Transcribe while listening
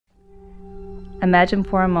Imagine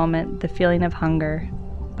for a moment the feeling of hunger,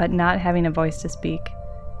 but not having a voice to speak.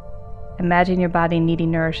 Imagine your body needing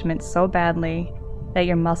nourishment so badly that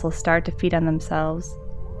your muscles start to feed on themselves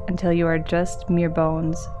until you are just mere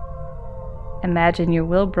bones. Imagine your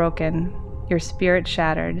will broken, your spirit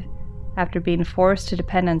shattered, after being forced to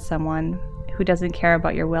depend on someone who doesn't care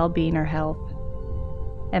about your well-being or health.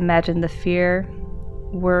 Imagine the fear,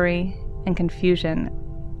 worry, and confusion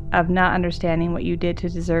of not understanding what you did to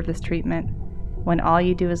deserve this treatment when all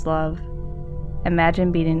you do is love.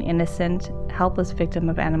 Imagine being an innocent, helpless victim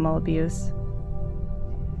of animal abuse.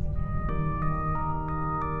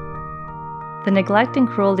 The neglect and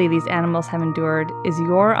cruelty these animals have endured is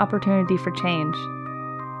your opportunity for change.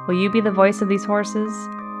 Will you be the voice of these horses?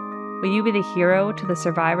 Will you be the hero to the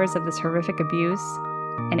survivors of this horrific abuse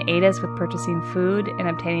and aid us with purchasing food and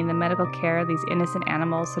obtaining the medical care these innocent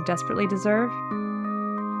animals so desperately deserve?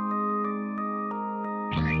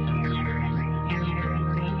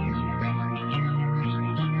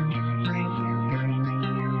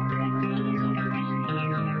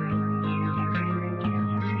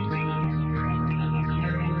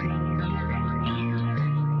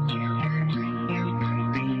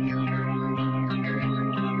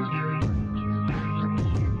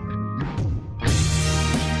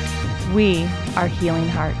 We are healing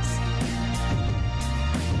hearts.